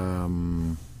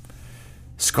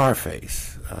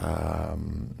 Scarface,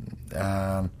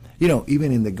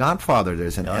 even in The Godfather,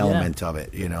 there's an element of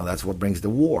it. That's what brings the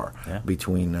war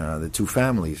between the two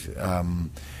families.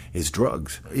 Is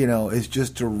drugs. It's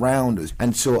just around us.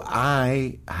 And so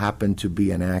I happen to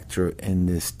be an actor in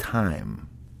this time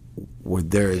where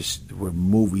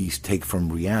movies take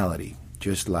from reality,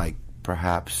 just like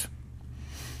perhaps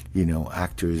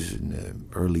actors in the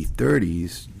early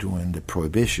 30s during the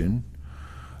Prohibition.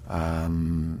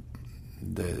 The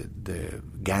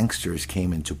gangsters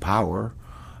came into power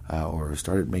or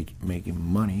started making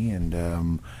money,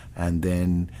 and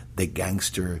then the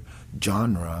gangster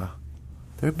genre.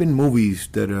 There have been movies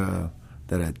that have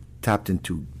tapped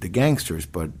into the gangsters,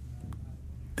 but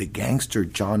the gangster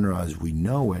genre as we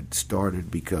know it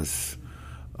started because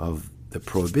of the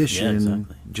Prohibition,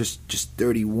 exactly. just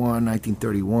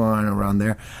 1931, around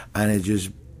there, and it just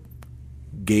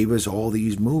gave us all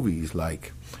these movies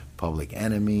like Public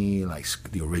Enemy, like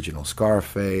the original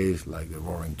Scarface, like the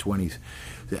Roaring Twenties,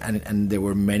 and there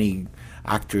were many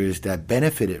actors that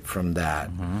benefited from that.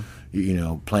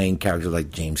 Playing characters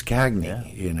like James Cagney. Yeah.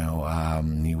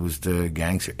 He was the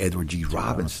gangster. Edward G.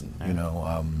 Robinson.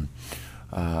 Yeah.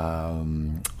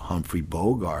 Humphrey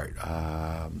Bogart.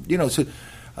 There's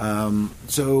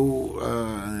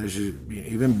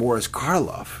even Boris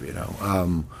Karloff.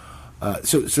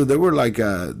 So there were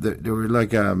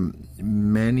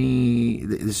many.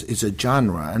 It's a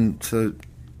genre, and so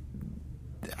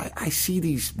I see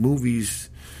these movies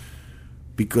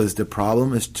because the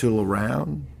problem is still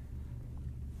around.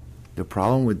 The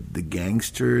problem with the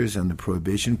gangsters and the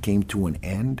Prohibition came to an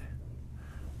end,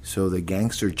 so the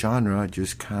gangster genre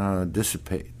just kind of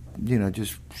dissipated.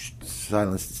 Just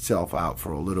silenced itself out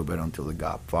for a little bit until The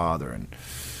Godfather,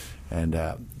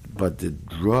 but the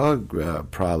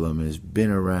drug problem has been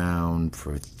around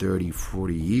for 30,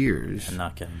 40 years. And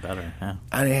not getting better, yeah.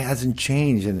 And it hasn't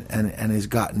changed, and it's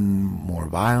gotten more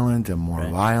violent and more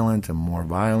violent and more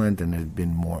violent, and there's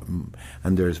been more,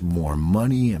 and there's more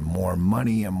money and more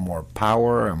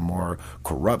power and more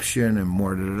corruption and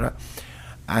more da-da-da.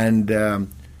 And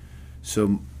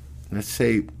so let's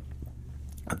say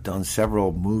I've done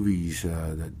several movies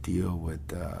that deal with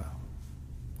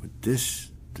this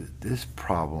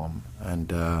problem,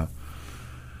 and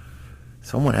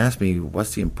someone asked me,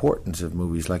 "What's the importance of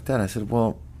movies like that?" I said,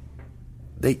 "Well,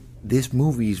 these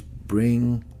movies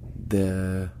bring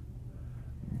the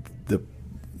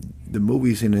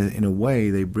movies in a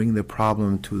way they bring the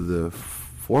problem to the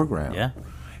foreground, yeah,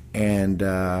 and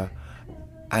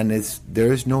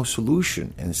there is no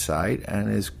solution in sight,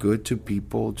 and it's good to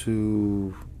people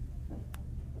to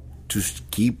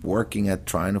keep working at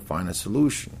trying to find a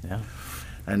solution." Yeah.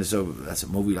 And so that's a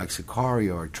movie like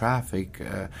Sicario or Traffic.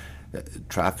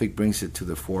 Traffic brings it to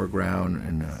the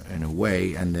foreground in a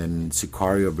way, and then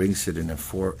Sicario brings it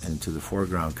into the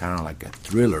foreground, kind of like a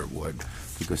thriller would,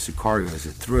 because Sicario is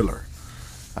a thriller.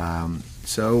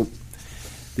 So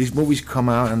these movies come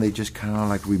out and they just kind of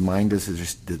like remind us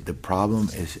that the problem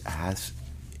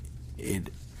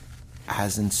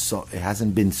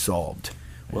hasn't been solved.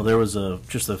 Well, there was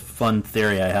just a fun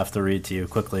theory I have to read to you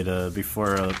quickly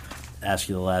before ask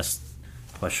you the last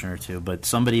question or two, but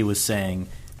somebody was saying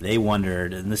they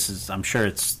wondered, and this is, I'm sure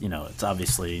it's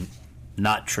obviously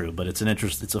not true, but it's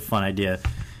a fun idea.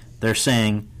 They're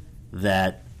saying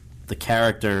that the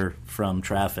character from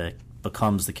Traffic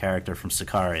becomes the character from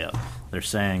Sicario. They're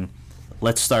saying,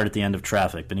 let's start at the end of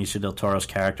Traffic. Benicio del Toro's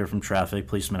character from Traffic,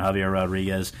 policeman Javier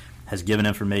Rodriguez, has given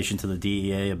information to the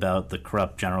DEA about the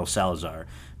corrupt General Salazar.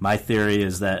 My theory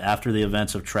is that after the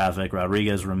events of Traffic,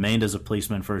 Rodriguez remained as a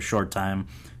policeman for a short time,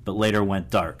 but later went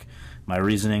dark. My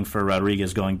reasoning for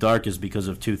Rodriguez going dark is because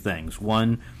of two things.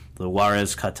 One, the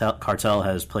Juarez cartel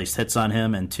has placed hits on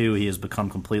him, and two, he has become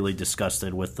completely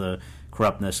disgusted with the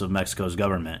corruptness of Mexico's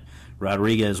government.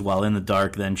 Rodriguez, while in the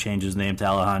dark, then changed his name to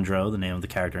Alejandro, the name of the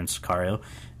character in Sicario,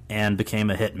 and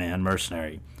became a hitman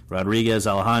mercenary.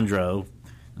 Alejandro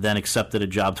then accepted a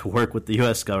job to work with the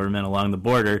U.S. government along the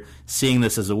border, seeing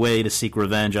this as a way to seek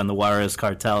revenge on the Juarez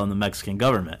cartel and the Mexican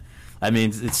government. I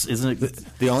mean, isn't it?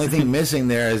 The only thing missing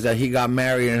there is that he got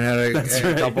married and had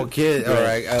a couple kids, or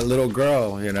a little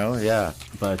girl, yeah.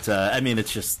 But I mean,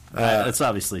 it's just it's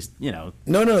obviously, No,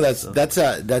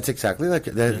 that's exactly like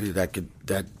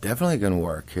that definitely can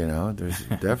work, There's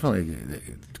definitely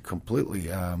completely,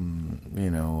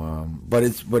 but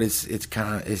it's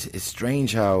kind of it's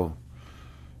strange how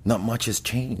not much has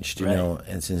changed,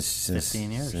 and since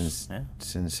 15 years,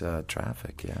 since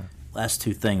Traffic, yeah. Last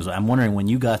two things. I'm wondering, when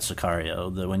you got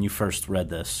Sicario, when you first read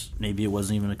this, maybe it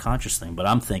wasn't even a conscious thing, but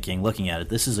I'm thinking, looking at it,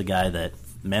 this is a guy that,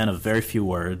 man of very few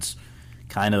words,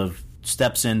 kind of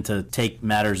steps in to take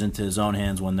matters into his own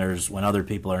hands when other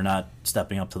people are not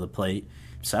stepping up to the plate.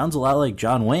 Sounds a lot like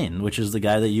John Wayne, which is the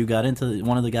guy that you got into,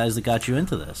 one of the guys that got you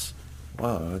into this.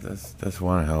 Wow, that's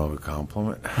one hell of a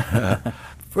compliment.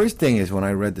 First thing is, when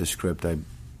I read the script, I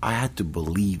had to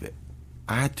believe it.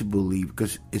 I had to believe,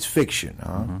 because it's fiction, huh?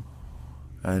 Mm-hmm.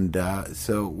 And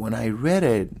so when I read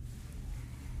it,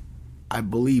 I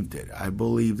believed it. I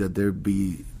believed that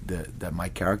that my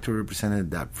character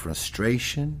represented that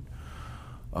frustration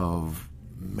of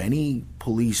many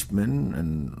policemen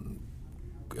and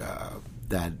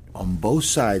that on both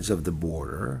sides of the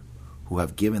border who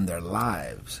have given their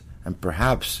lives, and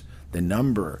perhaps the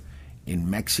number in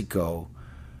Mexico,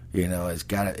 it's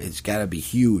got to be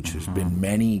huge. There's been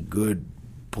many good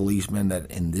policemen that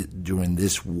during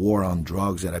this war on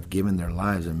drugs that have given their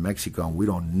lives in Mexico, and we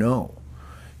don't know.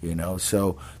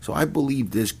 So I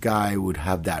believe this guy would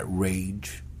have that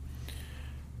rage.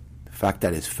 The fact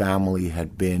that his family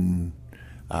had been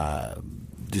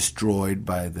destroyed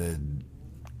by the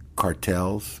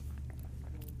cartels.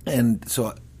 And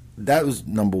so that was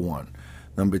number one.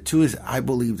 Number two is I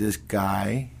believe this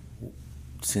guy,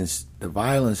 since the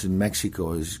violence in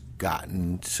Mexico has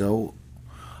gotten so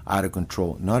out of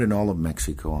control, not in all of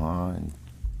Mexico, in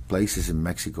places in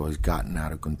Mexico has gotten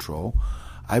out of control,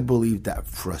 I believe that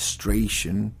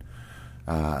frustration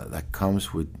that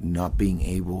comes with not being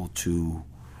able to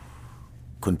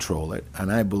control it,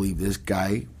 and I believe this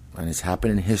guy, and it's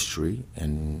happened in history,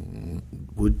 and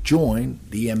would join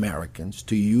the Americans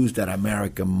to use that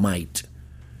American might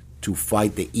to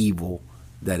fight the evil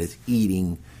that is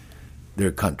eating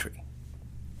their country.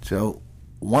 So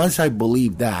once I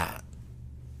believe that,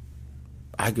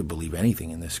 I could believe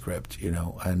anything in this script,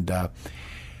 and the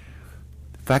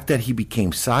fact that he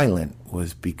became silent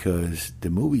was because the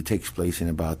movie takes place in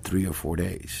about 3 or 4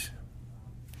 days.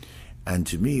 And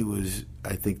to me,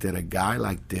 I think that a guy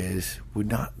like this would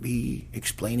not be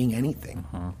explaining anything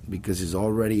because it's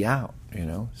already out,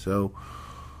 So,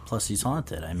 plus, he's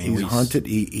haunted. I mean, he's haunted.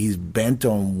 He's bent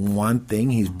on one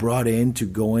thing. He's brought in to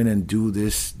go in and do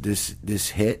this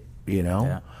hit,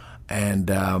 Yeah. And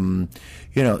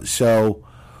so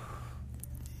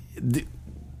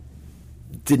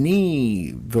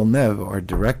Denis Villeneuve, our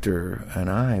director, and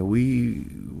I, we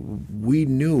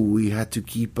knew we had to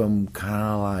keep him kind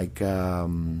of like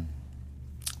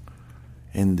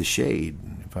in the shade,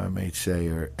 if I may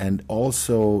say, and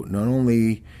also not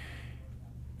only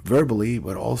verbally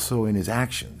but also in his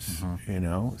actions.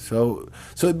 So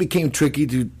it became tricky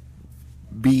to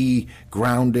be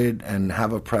grounded and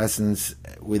have a presence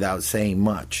without saying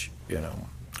much,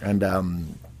 and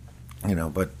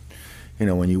but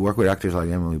when you work with actors like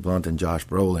Emily Blunt and Josh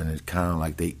Brolin, it's kind of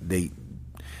like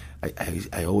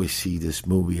I always see this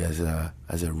movie as a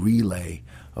relay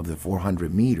of the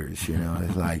 400 meters.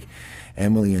 It's like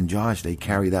Emily and Josh, they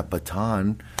carry that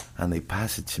baton and they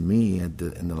pass it to me in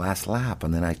the last lap,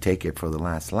 and then I take it for the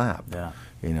last lap. Yeah.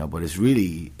 But it's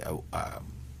really a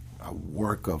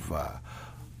work of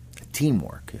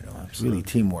teamwork. It's really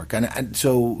teamwork, and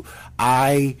so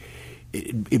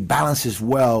It balances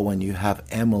well when you have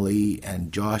Emily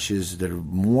and Josh's that are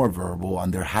more verbal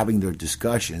and they're having their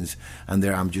discussions, and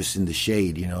I'm just in the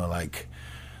shade,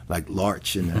 like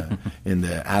Larch in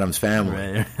the Addams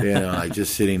Family, right. like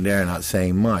just sitting there not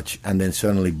saying much, and then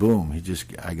suddenly boom,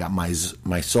 I got my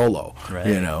solo,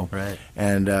 right. Right.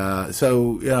 And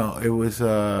so it was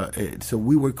so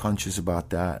we were conscious about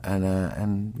that,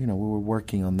 and we were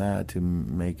working on that to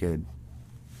make it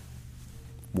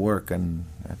work, and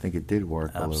I think it did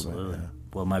work. Absolutely. A little bit. Yeah.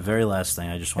 Well, my very last thing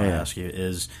I just want to ask you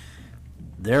is,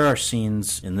 there are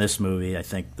scenes in this movie, I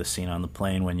think the scene on the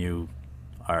plane when you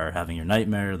are having your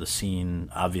nightmare, the scene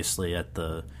obviously at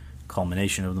the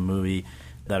culmination of the movie,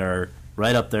 that are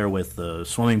right up there with the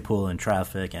swimming pool and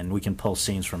traffic, and we can pull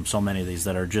scenes from so many of these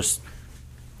that are just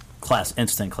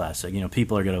instant classic.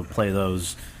 People are going to play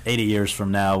those 80 years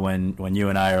from now when you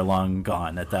and I are long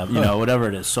gone at that, whatever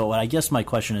it is. So I guess my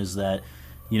question is that,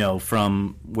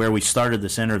 from where we started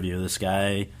this interview, this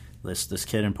guy, this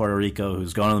kid in Puerto Rico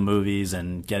who's going to the movies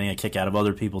and getting a kick out of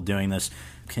other people doing this,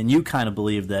 can you kind of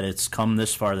believe that it's come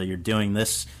this far, that you're doing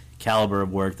this caliber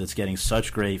of work that's getting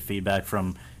such great feedback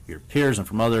from your peers and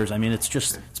from others? I mean,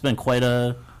 it's been quite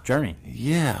a journey.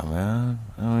 Yeah, man.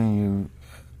 I mean,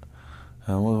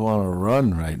 I almost want to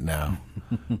run right now.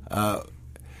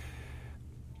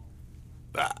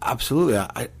 Absolutely.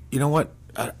 You know what?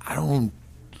 I don't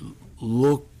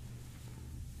look.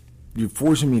 You're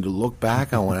forcing me to look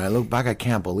back, and when I look back, I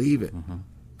can't believe it.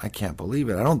 I can't believe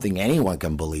it. I don't think anyone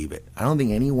can believe it. I don't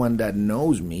think anyone that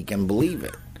knows me can believe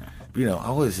it.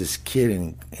 I was this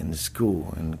kid in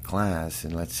school, in class,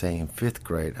 and let's say in 5th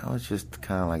grade, I was just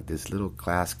kind of like this little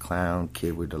class clown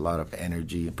kid with a lot of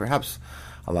energy and perhaps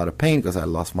a lot of pain because I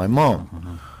lost my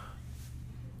mom.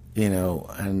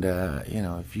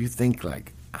 If you think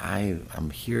like I'm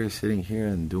here, sitting here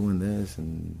and doing this,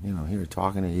 and here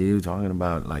talking to you, talking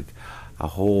about like a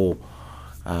whole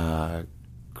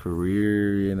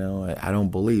career, I don't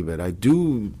believe it. I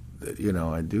do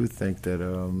I do think that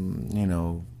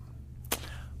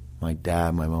my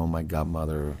dad, my mom, my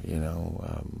godmother,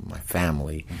 my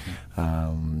family,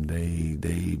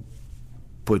 they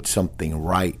put something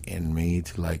right in me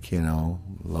to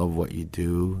love what you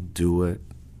do it,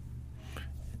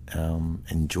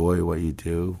 enjoy what you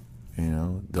do,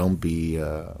 don't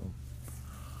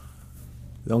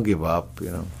give up,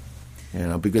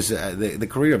 because the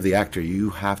career of the actor, you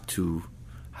have to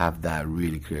have that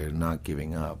really clear, not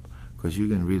giving up, because you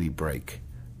can really break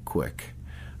quick.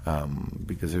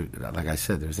 Because, like I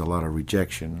said, there's a lot of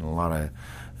rejection, a lot of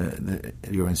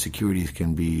your insecurities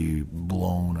can be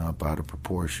blown up out of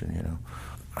proportion.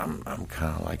 I'm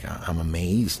kind of I'm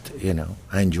amazed.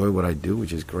 I enjoy what I do,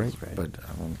 which is great. But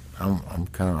I'm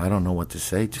kind of, I don't know what to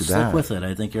say to that. Stick with it.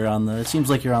 I think it seems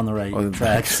like you're on the right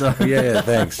track. So. Yeah,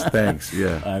 thanks.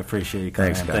 Yeah, I appreciate you.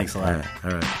 Thanks, Thanks a lot.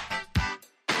 All right.